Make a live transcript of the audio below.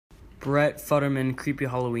Brett Futterman, Creepy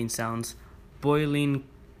Halloween Sounds. Boiling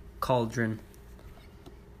Cauldron.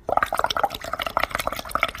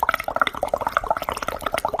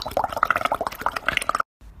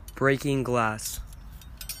 Breaking Glass.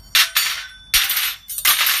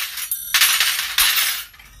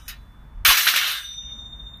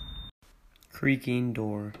 Creaking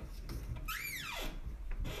Door.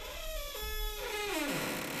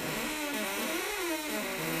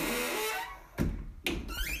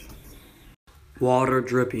 Water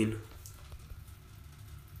Dripping.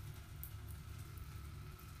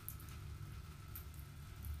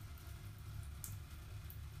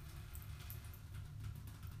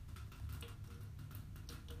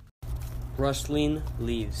 Rustling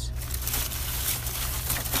Leaves.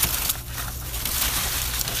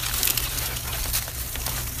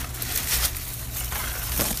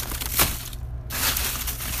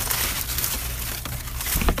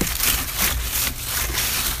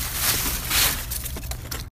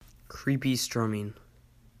 Creepy Strumming.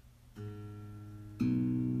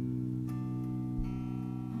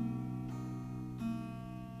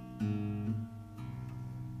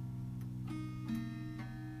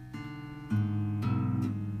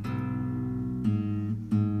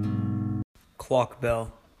 Clock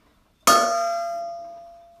Bell.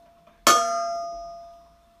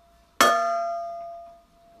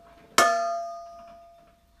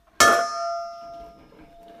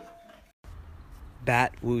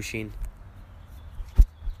 Bat Whooshing.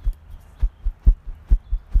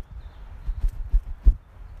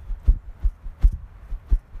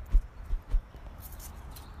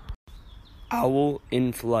 Owl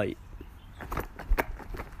in Flight.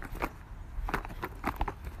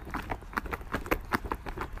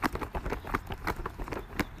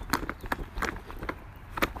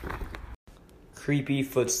 Creepy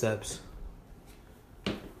Footsteps.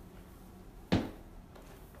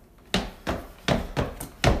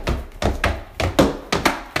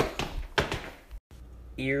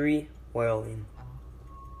 Eerie Wailing.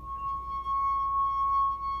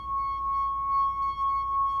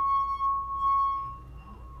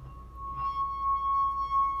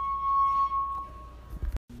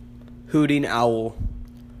 Hooting Owl.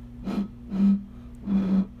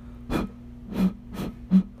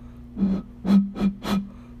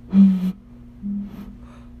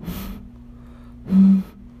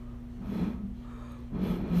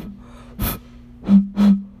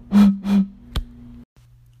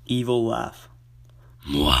 Evil Laugh.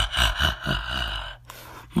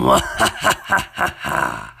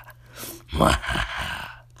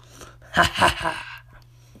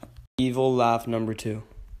 Evil Laugh number 2.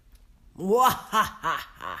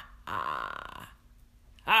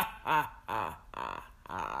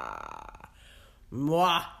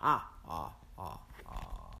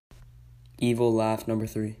 Evil Laugh number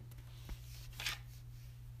 3.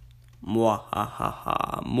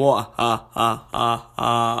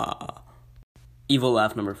 Evil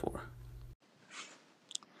Laugh number 4.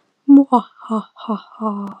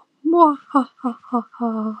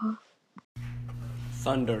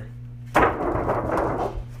 Thunder.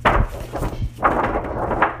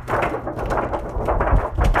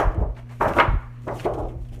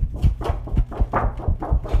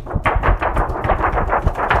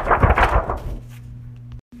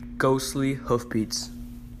 Ghostly Hoofbeats.